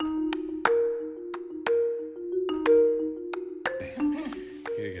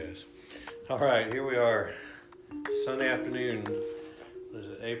All right, here we are. Sunday afternoon. Is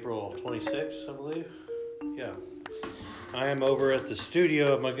it April 26th, I believe? Yeah. I am over at the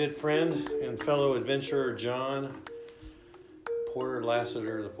studio of my good friend and fellow adventurer, John Porter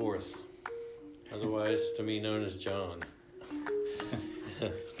Lassiter IV, otherwise to me known as John.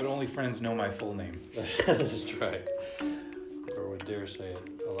 But only friends know my full name. That's right. Or would dare say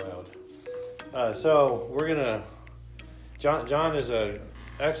it aloud. So we're gonna. John is an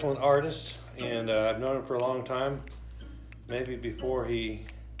excellent artist, and I've known him for a long time. Maybe before he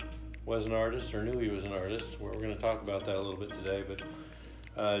was an artist or knew he was an artist. We're going to talk about that a little bit today,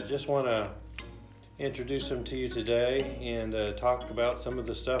 but just want to introduce him to you today and talk about some of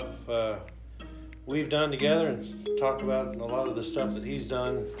the stuff we've done together and talk about a lot of the stuff that he's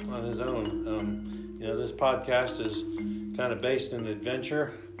done on his own. This podcast is kind of based in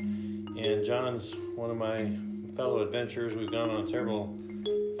adventure, and John's one of my fellow adventurers. We've gone on several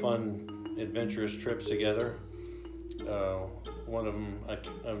fun, adventurous trips together. One of them,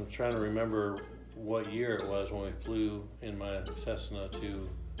 I'm trying to remember what year it was when we flew in my Cessna to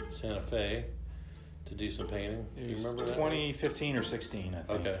Santa Fe to do some painting. Do you remember that? 2015 or 16, I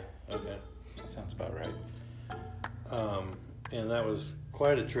think. Okay. That sounds about right. And that was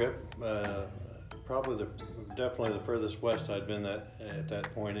quite a trip. Probably definitely the furthest west I'd been at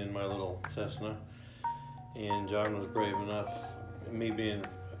that point in my little Cessna. And John was brave enough, me being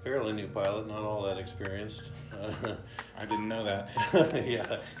a fairly new pilot, not all that experienced. I didn't know that.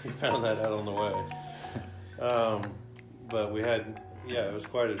 Yeah, he found that out on the way. But we had, it was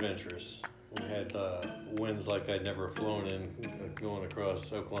quite adventurous. We had winds like I'd never flown in, going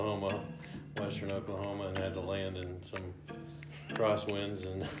across Oklahoma, western Oklahoma, and had to land in some crosswinds.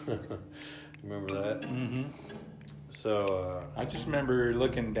 And remember that? Mm-hmm. So I just remember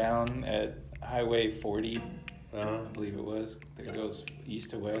looking down at Highway 40, I believe it was, that goes east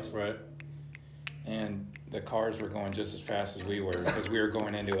to west. Right. And the cars were going just as fast as we were because we were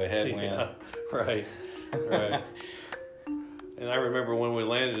going into a headwind. Yeah, right. And I remember when we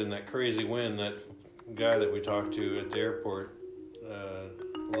landed in that crazy wind, that guy that we talked to at the airport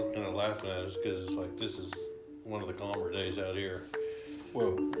kind of laughing at us because it's like, this is one of the calmer days out here.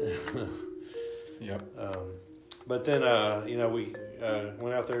 Whoa. Yep. But then, we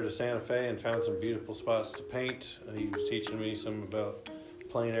went out there to Santa Fe and found some beautiful spots to paint. He was teaching me some about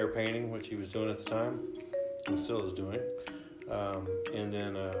plein air painting, which he was doing at the time and still is doing. And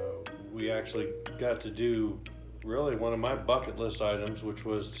then we actually got to do really one of my bucket list items, which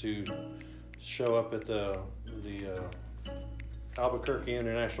was to show up at the Albuquerque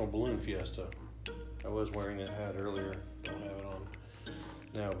International Balloon Fiesta. I was wearing that hat earlier. Don't have it on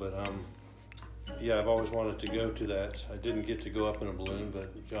now, but I've always wanted to go to that. I didn't get to go up in a balloon,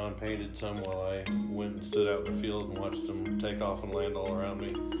 but John painted some while I went and stood out in the field and watched them take off and land all around me.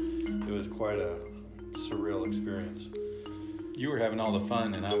 It was quite a surreal experience. You were having all the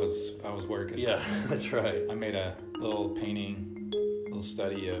fun, and I was working. Yeah, that's right. I made a little painting, little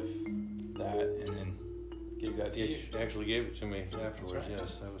study of that, and then gave that to you. You actually gave it to me afterwards. That's right.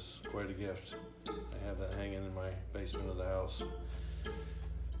 Yes, that was quite a gift. I have that hanging in my basement of the house.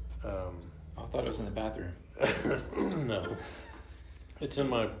 I thought it was in the bathroom. No. It's in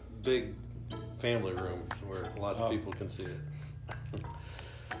my big family room where lots of people can see it.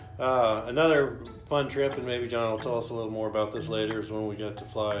 Another fun trip, and maybe John will tell us a little more about this later, is when we got to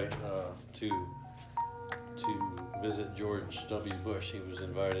fly to visit George W. Bush. He was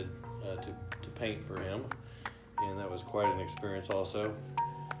invited to paint for him, and that was quite an experience also.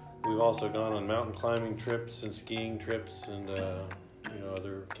 We've also gone on mountain climbing trips and skiing trips and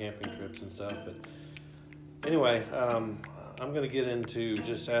other camping trips and stuff. But anyway, I'm going to get into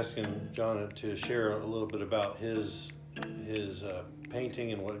just asking John to share a little bit about his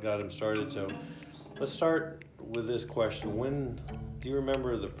painting and what got him started. So let's start with this question. When do you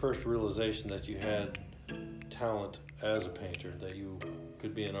remember the first realization that you had talent as a painter, that you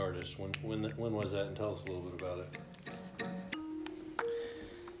could be an artist? When was that, and tell us a little bit about it.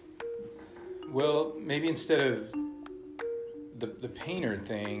 Well, maybe instead of the painter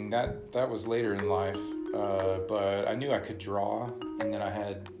thing, that was later in life, but I knew I could draw, and that I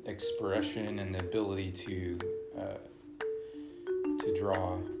had expression and the ability to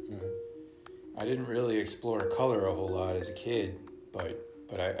draw. Mm-hmm. I didn't really explore color a whole lot as a kid, but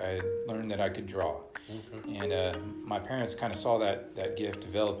I learned that I could draw. Mm-hmm. And my parents kind of saw that gift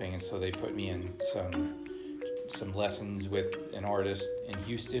developing, and so they put me in some lessons with an artist in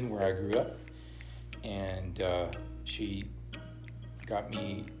Houston where I grew up, and she got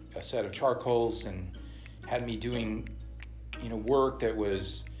me a set of charcoals and had me doing work that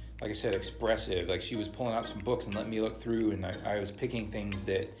was, like I said, expressive. Like, she was pulling out some books and letting me look through, and I was picking things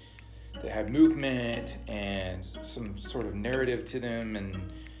that that had movement and some sort of narrative to them,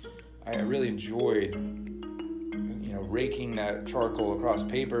 and I really enjoyed, raking that charcoal across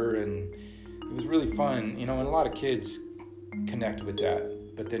paper, and it was really fun, and a lot of kids connect with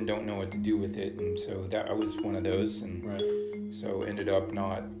that, but then don't know what to do with it, and so that I was one of those, and Right. so ended up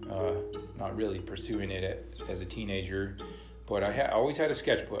not really pursuing it as a teenager, but I always had a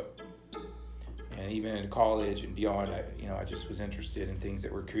sketchbook, and even in college and beyond, I just was interested in things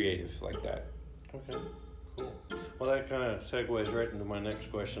that were creative like that. Okay, cool. Well, that kind of segues right into my next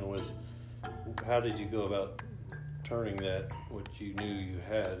question was, how did you go about turning that, what you knew you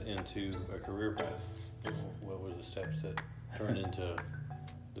had, into a career path? What were the steps that turned into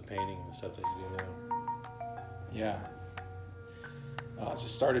the painting and stuff that you do now? Yeah. I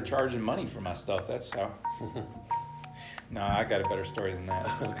just started charging money for my stuff. That's how. No, I got a better story than that.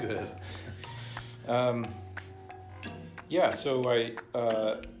 Oh, good. So I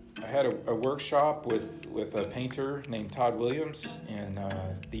had a workshop with a painter named Todd Williams in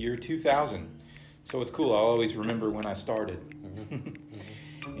the year 2000. So it's cool. I'll always remember when I started.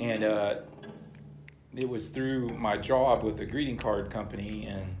 Mm-hmm. And it was through my job with a greeting card company,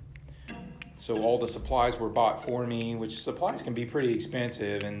 and so all the supplies were bought for me, which supplies can be pretty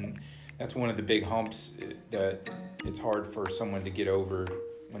expensive, and that's one of the big humps that it's hard for someone to get over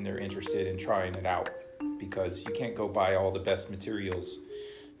when they're interested in trying it out, because you can't go buy all the best materials.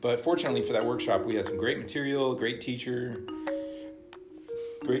 But fortunately for that workshop, we had some great material, great teacher,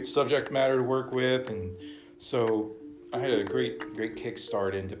 great subject matter to work with, and so I had a great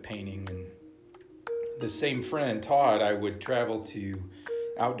kickstart into painting. And the same friend, Todd, I would travel to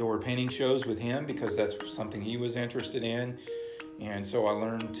outdoor painting shows with him because that's something he was interested in, and so I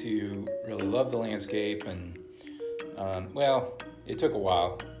learned to really love the landscape. And it took a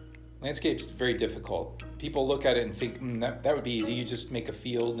while. Landscape's very difficult. People look at it and think that would be easy. You just make a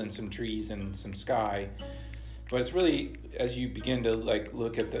field and some trees and some sky. But it's really, as you begin to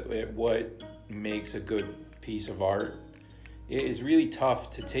look at what makes a good piece of art, it is really tough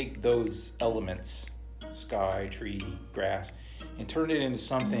to take those elements, sky, tree, grass, and turn it into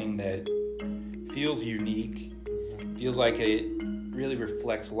something that feels unique, feels like it really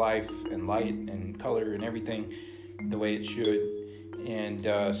reflects life and light and color and everything the way it should.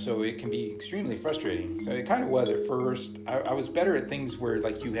 And so it can be extremely frustrating. So it kind of was at first. I was better at things where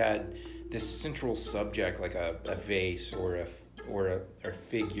you had this central subject, like a vase or a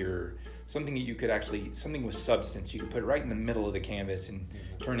figure, something that you could something with substance. You could put it right in the middle of the canvas and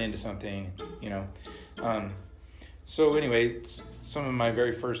turn it into something, So anyway, some of my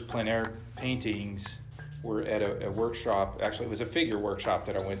very first plein air paintings were at a workshop. Actually, it was a figure workshop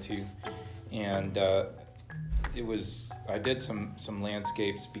that I went to, and I did some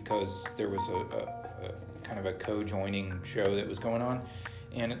landscapes because there was a kind of a co-joining show that was going on,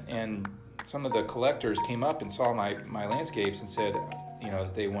 and some of the collectors came up and saw my landscapes and said,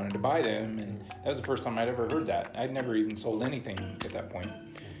 that they wanted to buy them, and that was the first time I'd ever heard that. I'd never even sold anything at that point.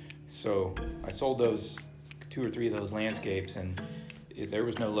 So I sold those 2 or 3 of those landscapes, and there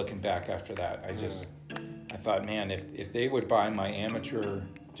was no looking back after that. I thought, man, if they would buy my amateur,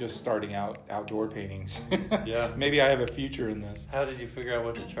 just starting out outdoor paintings, yeah, maybe I have a future in this. How did you figure out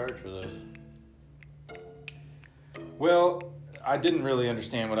what to charge for this? Well, I didn't really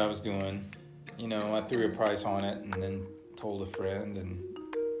understand what I was doing. I threw a price on it and then told a friend, and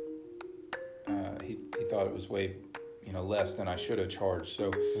he thought it was way, less than I should have charged.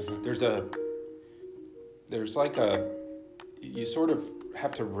 So you sort of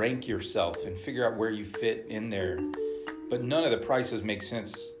have to rank yourself and figure out where you fit in there. But none of the prices make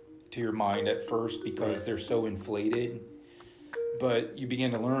sense to your mind at first because they're so inflated. But you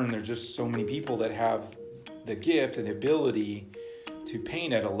begin to learn there's just so many people that have the gift and the ability to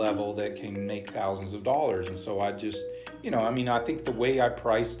paint at a level that can make thousands of dollars. And so I just, I think the way I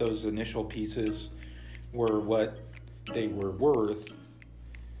priced those initial pieces were what they were worth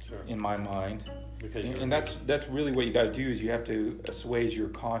in my mind. And that's really what you got to do is you have to assuage your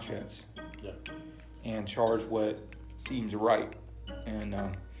conscience and charge what seems right.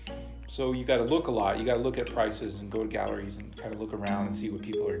 And so you got to look a lot. You got to look at prices and go to galleries and kind of look around and see what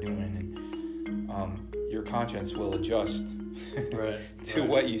people are doing. And your conscience will adjust to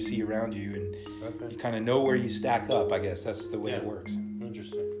what you see around you. And you kind of know where you stack up, I guess. That's the way it works.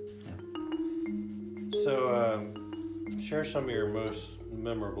 Interesting. Yeah. So share some of your most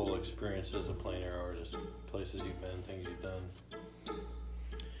memorable experiences as a plein air artist, places you've been, things you've done.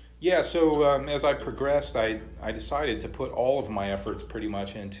 Yeah, so as I progressed, I decided to put all of my efforts pretty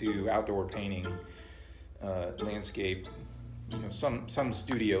much into outdoor painting, landscape, some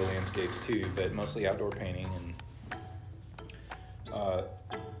studio landscapes too, but mostly outdoor painting. And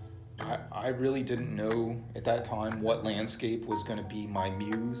I really didn't know at that time what landscape was going to be my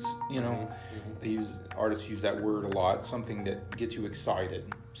muse. You know, artists use that word a lot. Something that gets you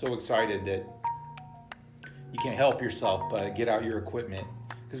excited, so excited that you can't help yourself but get out your equipment.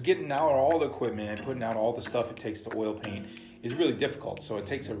 Because getting out all the equipment and putting out all the stuff it takes to oil paint is really difficult. So it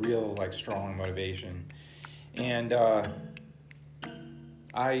takes a real strong motivation, and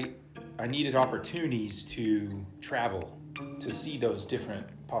I needed opportunities to travel, to see those different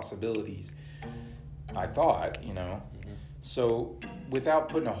possibilities, I thought, So without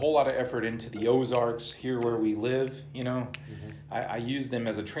putting a whole lot of effort into the Ozarks, here where we live, I used them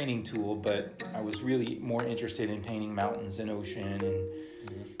as a training tool, but I was really more interested in painting mountains and ocean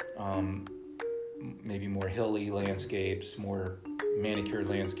and maybe more hilly landscapes, more manicured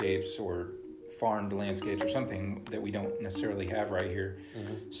landscapes, or farmed landscapes, or something that we don't necessarily have right here.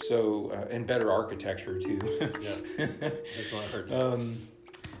 So, and better architecture too. Yeah, that's not hard.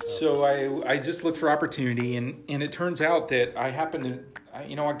 So I just looked for opportunity, and it turns out that I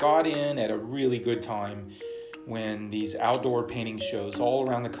got in at a really good time when these outdoor painting shows all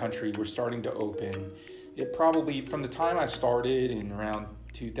around the country were starting to open. It probably, from the time I started in around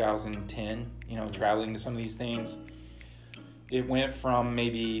 2010, traveling to some of these things, it went from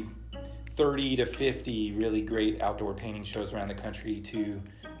maybe 30 to 50 really great outdoor painting shows around the country to,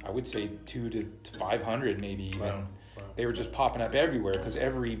 I would say, 200 to 500 maybe even. Wow. They were just popping up everywhere because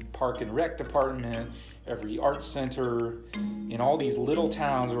every park and rec department, every art center, in all these little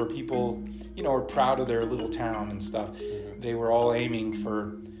towns where people, are proud of their little town and stuff, they were all aiming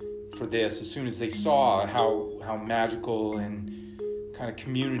for this as soon as they saw how magical and kind of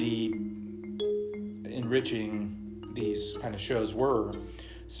community enriching these kind of shows were.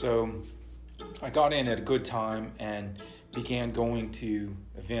 So I got in at a good time and began going to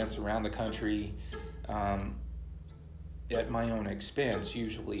events around the country at my own expense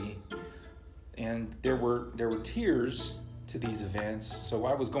usually. And there were tiers to these events. So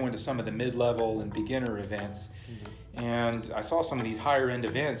I was going to some of the mid-level and beginner events. And I saw some of these higher end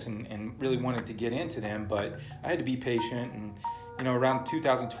events and really wanted to get into them, but I had to be patient. And, around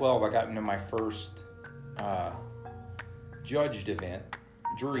 2012, I got into my first juried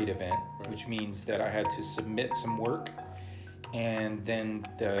event, which means that I had to submit some work, and then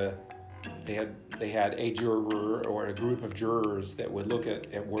they had a juror or a group of jurors that would look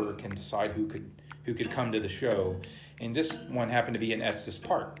at work and decide who could come to the show. And this one happened to be in Estes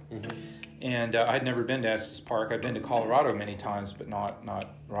Park. And I'd never been to Estes Park. I'd been to Colorado many times, but not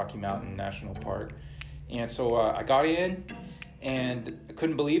Rocky Mountain National Park. And so I got in, and I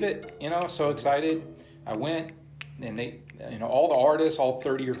couldn't believe it, so excited. I went, and they, all the artists, all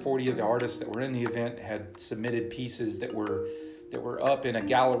 30 or 40 of the artists that were in the event had submitted pieces that were up in a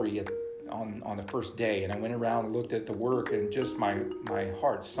gallery on the first day. And I went around and looked at the work, and just my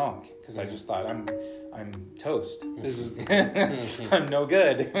heart sunk, because I just thought, I'm toast. This is I'm no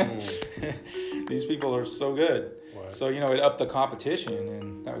good. These people are so good. What? So it upped the competition,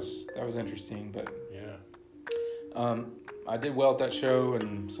 and that was interesting. But I did well at that show,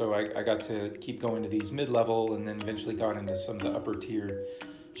 and so I got to keep going to these mid-level, and then eventually got into some of the upper tier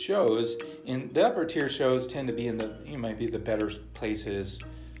shows. And the upper tier shows tend to be might be the better places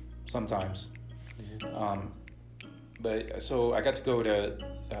sometimes. But so I got to go to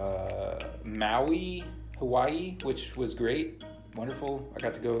Maui, Hawaii, which was great, wonderful. I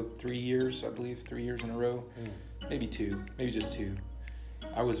got to go 3 years, I believe, 3 years in a row, maybe just two.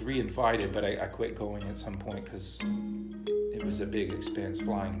 I was re-invited, but I quit going at some point because it was a big expense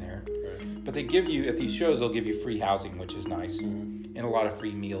flying there. Right. But they give you, at these shows, they'll give you free housing, which is nice, and a lot of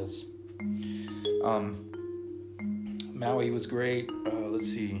free meals. Maui was great. Let's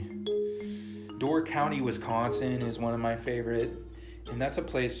see. Door County, Wisconsin is one of my favorite. And that's a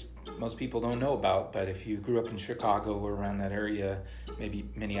place most people don't know about. But if you grew up in Chicago or around that area, maybe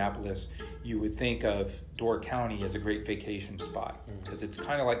Minneapolis, you would think of Door County as a great vacation spot. Because it's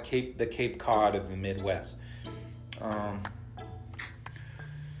kind of like the Cape Cod of the Midwest.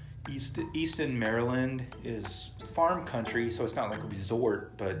 Easton, Maryland is farm country, so it's not like a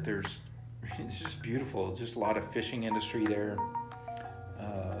resort, but it's just beautiful. Just a lot of fishing industry there.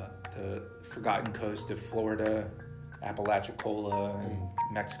 The Forgotten Coast of Florida, Apalachicola, and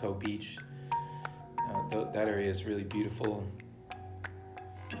Mexico Beach. That area is really beautiful.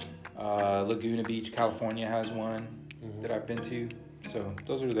 Laguna Beach, California has one that I've been to. So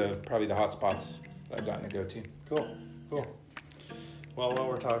those are probably the hot spots that I've gotten to go to. Cool. Yeah. Well, while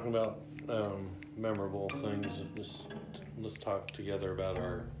we're talking about memorable things, let's talk together about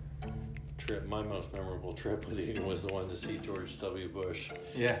our trip. My most memorable trip with you was the one to see George W. Bush.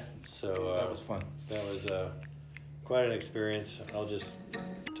 Yeah. So that was fun. That was quite an experience. I'll just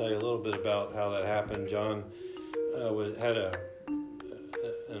tell you a little bit about how that happened. John had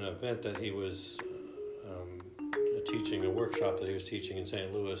an event that he was teaching, a workshop that he was teaching in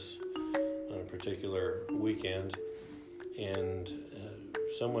St. Louis on a particular weekend, and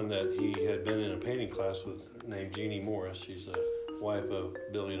someone that he had been in a painting class with named Jeannie Morris. She's the wife of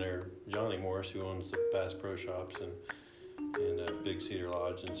billionaire Johnny Morris, who owns the Bass Pro Shops and Big Cedar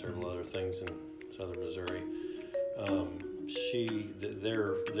Lodge and several other things in southern Missouri.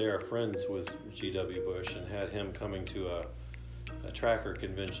 They're friends with G.W. Bush and had him coming to a tracker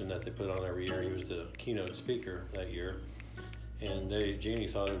convention that they put on every year. He was the keynote speaker that year, and Jeannie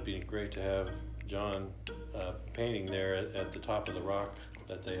thought it would be great to have John painting there at the top of the rock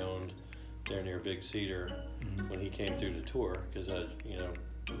that they owned there near Big Cedar when he came through to tour, because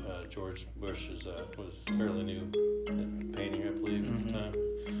George Bush was fairly new at painting, I believe, at the time.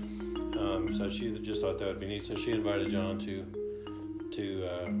 So she just thought that would be neat. So she invited John to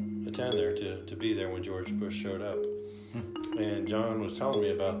attend there, to be there when George Bush showed up. And John was telling me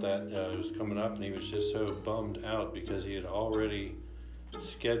about that. It was coming up, and he was just so bummed out because he had already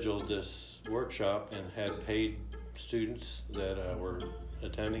scheduled this workshop and had paid students that were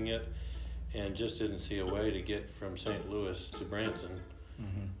attending it, and just didn't see a way to get from St. Louis to Branson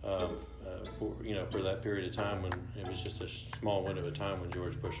for that period of time when it was just a small window of time when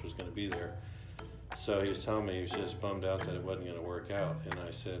George Bush was going to be there. So he was telling me he was just bummed out that it wasn't going to work out, and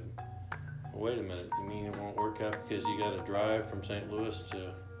I said, well, wait a minute, you mean it won't work out because you got to drive from St. Louis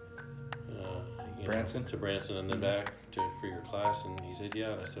to Branson and then back for your class? And he said,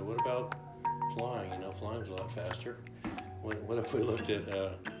 yeah. And I said, what about flying? Flying's a lot faster. What if we looked at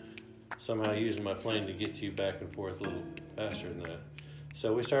somehow using my plane to get you back and forth a little faster than that?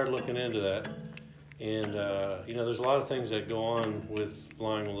 So we started looking into that. And, there's a lot of things that go on with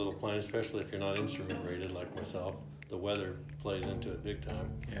flying a little plane, especially if you're not instrument rated like myself. The weather plays into it big time.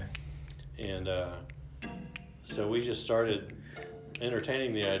 Yeah. And so we just started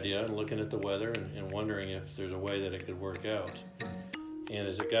entertaining the idea and looking at the weather and wondering if there's a way that it could work out. And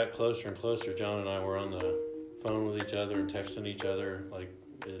as it got closer and closer, John and I were on the phone with each other and texting each other, like,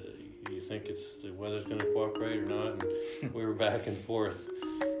 you think the weather's going to cooperate or not? And we were back and forth.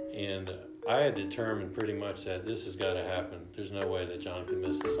 And I had determined pretty much that this has got to happen. There's no way that John can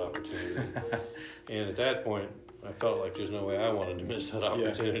miss this opportunity. And at that point, I felt like there's no way I wanted to miss that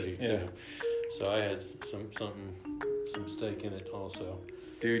opportunity too. Yeah. So I had some stake in it also.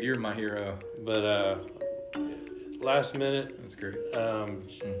 Dude, you're my hero. But last minute, that's great.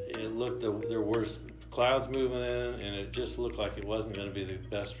 It looked there were clouds moving in, and it just looked like it wasn't going to be the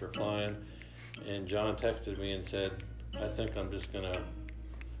best for flying. And John texted me and said, "I think I'm just gonna."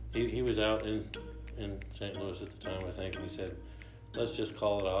 He was out in St. Louis at the time, I think, and he said, let's just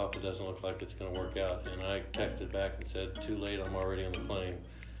call it off. It doesn't look like it's going to work out. And I texted back and said, too late, I'm already on the plane.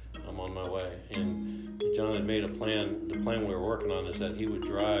 I'm on my way. And John had made a plan. The plan we were working on is that he would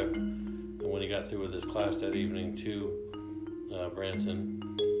drive, when he got through with his class that evening, to Branson.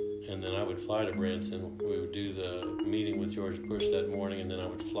 And then I would fly to Branson. We would do the meeting with George Bush that morning, and then I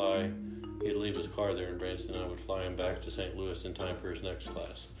would fly. He'd leave his car there in Branson, and I would fly him back to St. Louis in time for his next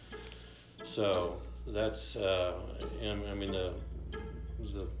class. So that's, the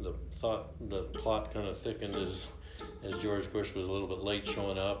plot kind of thickened as George Bush was a little bit late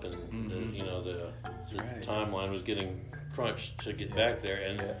showing up, and the timeline was getting crunched to get back there,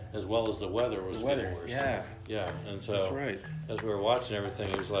 and as well as the weather was getting worse. Yeah, and so that's right. As we were watching everything,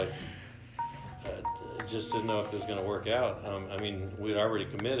 it was like just didn't know if it was going to work out. We'd already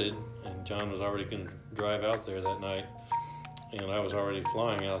committed, and John was already going to drive out there that night, and I was already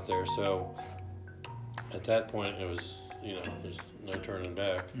flying out there. So at that point, it was, there's no turning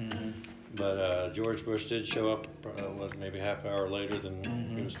back. Mm-hmm. But George Bush did show up, maybe half an hour later than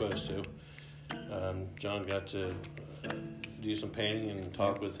he was supposed to. John got to do some painting and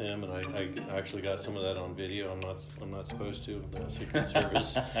talk with him, and I actually got some of that on video. I'm not supposed to. The Secret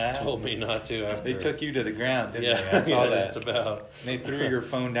Service told me not to. After they took you to the ground, didn't they? I saw that. Just about. And they threw your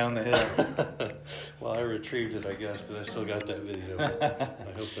phone down the hill. Well, I retrieved it, I guess, because I still got that video.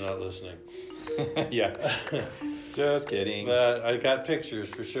 I hope they're not listening. Yeah. Just kidding. But I got pictures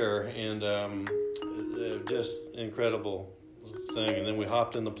for sure, and just incredible thing. And then we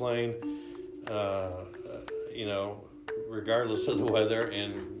hopped in the plane, regardless of the weather,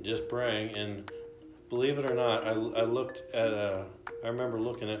 and just praying. And believe it or not, I remember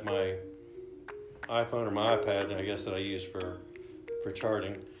looking at my iPhone or my iPad, I guess, that I use for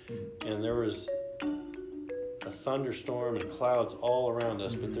charting, and there was a thunderstorm and clouds all around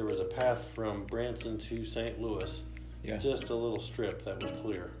us, but there was a path from Branson to St. Louis, just a little strip that was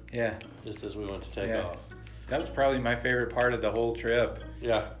clear. Yeah. Just as we went to take off. That was probably my favorite part of the whole trip.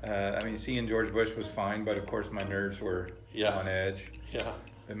 Yeah. I mean, seeing George Bush was fine, but of course my nerves were on edge. Yeah.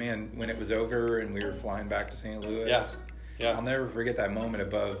 But man, when it was over and we were flying back to St. Louis, yeah, I'll never forget that moment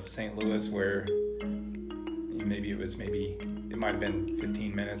above St. Louis where it might have been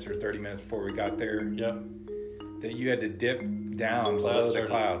 15 minutes or 30 minutes before we got there. Yep. That you had to dip down below the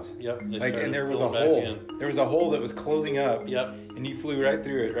clouds. Yep. And there was a hole. There was a hole that was closing up. Yep. And you flew right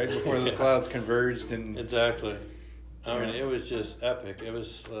through it, right before the clouds converged. And exactly. I mean, it was just epic. It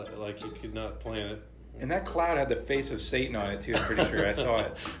was like you could not plan it. And that cloud had the face of Satan on it too. I'm pretty sure I saw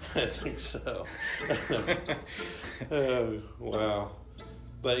it. I think so. Oh, wow.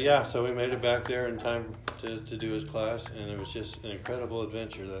 But yeah, so we made it back there in time to do his class, and it was just an incredible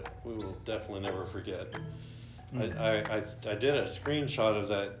adventure that we will definitely never forget. Mm-hmm. I did a screenshot of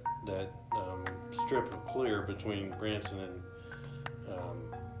that strip of clear between Branson and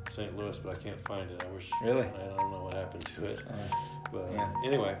St. Louis, but I can't find it. I wish. Really? I don't know what happened to it. But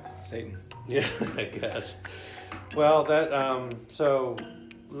anyway, Satan. Yeah, I guess. Well,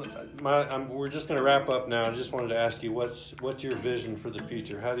 we're just going to wrap up now. I just wanted to ask you, what's your vision for the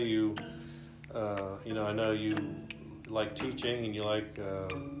future? How do you, I know you like teaching and you like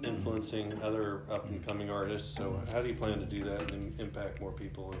influencing other up-and-coming artists. So how do you plan to do that and impact more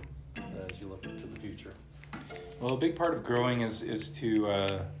people as you look into the future? Well, a big part of growing is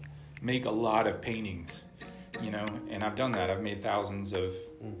to make a lot of paintings, and I've done that. I've made thousands of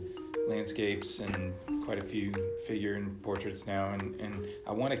landscapes and quite a few figure and portraits now, and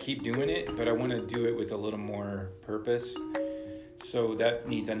I want to keep doing it, but I want to do it with a little more purpose. So that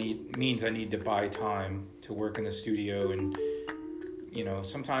means I need to buy time to work in the studio, and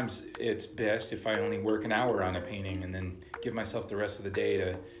sometimes it's best if I only work an hour on a painting and then give myself the rest of the day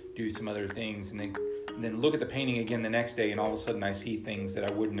to do some other things, and then look at the painting again the next day, and all of a sudden I see things that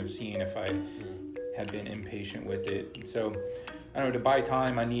I wouldn't have seen if I had been impatient with it. And so, I don't know, to buy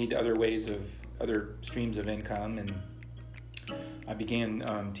time, I need other streams of income, and I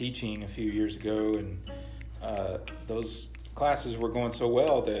began teaching a few years ago, and those classes were going so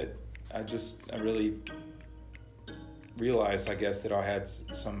well that I really realized, I guess, that I had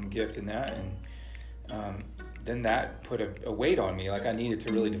some gift in that, and then that put a weight on me. Like I needed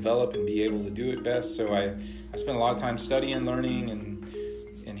to really develop and be able to do it best. So I spent a lot of time studying, learning,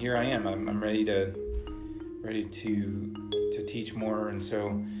 and here I am. I'm ready to teach more, and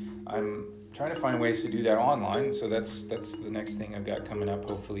so I'm trying to find ways to do that online. So that's the next thing I've got coming up.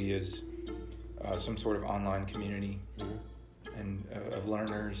 Hopefully, is some sort of online community and of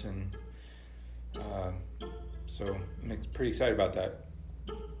learners, and so I'm pretty excited about that.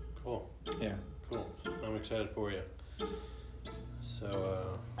 Cool. Yeah. Cool. I'm excited for you.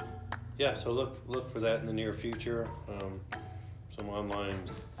 So, so look for that in the near future. Some online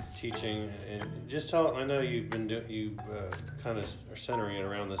teaching, and just tell. I know you've been kind of are centering it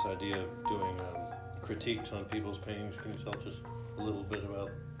around this idea of doing critiques on people's paintings. Can you tell just a little bit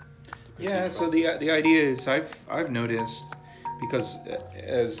about? So the idea is I've noticed, because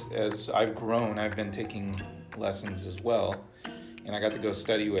as I've grown, I've been taking lessons as well. And I got to go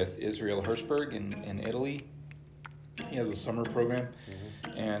study with Israel Hirschberg in Italy. He has a summer program.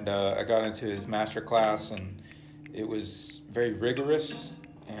 Mm-hmm. And I got into his master class, and it was very rigorous,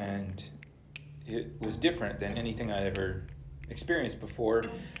 and it was different than anything I'd ever experienced before.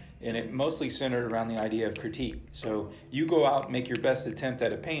 And it mostly centered around the idea of critique. So you go out, make your best attempt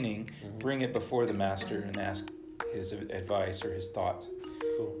at a painting, bring it before the master, and ask his advice or his thoughts.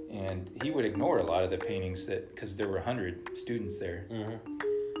 Cool. And he would ignore a lot of the paintings because there were 100 students there.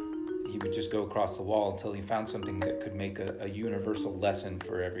 Mm-hmm. He would just go across the wall until he found something that could make a universal lesson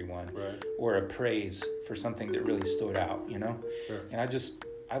for everyone, right, or a praise for something that really stood out, Sure. And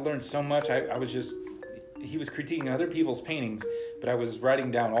I learned so much. He was critiquing other people's paintings, but I was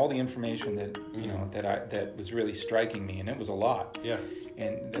writing down all the information that that was really striking me, and it was a lot. Yeah.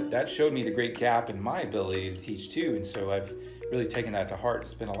 And that showed me the great gap in my ability to teach too. And so I've really taken that to heart.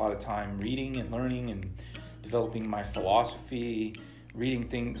 Spent a lot of time reading and learning and developing my philosophy,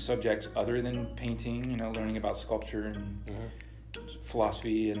 reading subjects other than painting, learning about sculpture and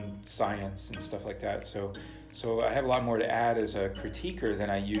philosophy and science and stuff like that. So I have a lot more to add as a critiquer than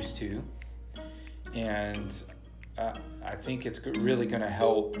I used to. And I think it's really going to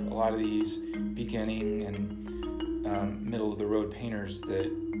help a lot of these beginning and middle of the road painters that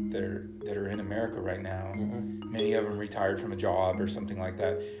are in America right now. Mm-hmm. Many of them retired from a job or something like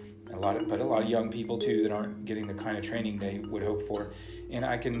that. A lot of young people too that aren't getting the kind of training they would hope for. And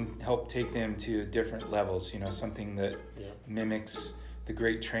I can help take them to different levels. Something that mimics the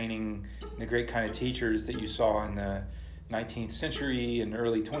great training, the great kind of teachers that you saw in the 19th century and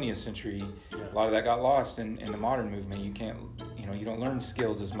early 20th century. Yeah. A lot of that got lost in the modern movement. You can't, you don't learn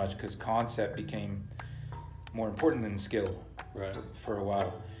skills as much because concept became more important than skill Right. for a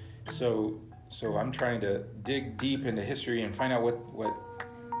while. So I'm trying to dig deep into history and find out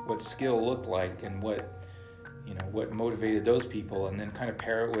what skill looked like and what motivated those people, and then kind of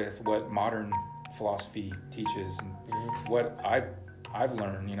pair it with what modern philosophy teaches and what I've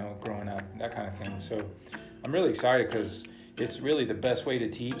learned, growing up, that kind of thing. So I'm really excited because it's really the best way to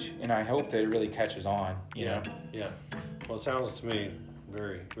teach, and I hope that it really catches on. Yeah. Well, it sounds to me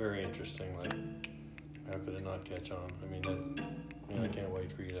very, very interesting. Like, how could it not catch on? I mean, I can't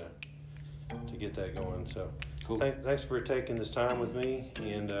wait for you to get that going. So, cool. Thanks for taking this time with me.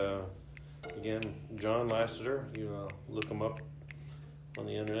 And again, John Lasseter. You look him up on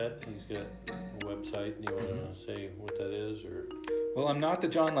the internet. He's got a website. You want to say what that is, or? Well, I'm not the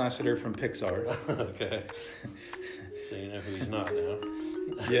John Lasseter from Pixar. Okay. So you know who he's not now.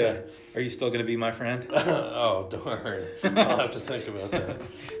 Yeah. Are you still going to be my friend? Oh, darn. I'll have to think about that.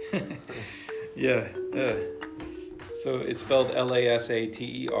 Yeah. So it's spelled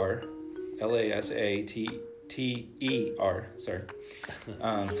Lasater. Lasater. Sorry.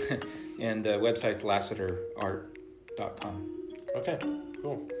 And the website's lasseterart.com. Okay,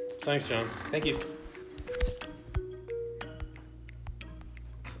 cool. Thanks, John. Thank you.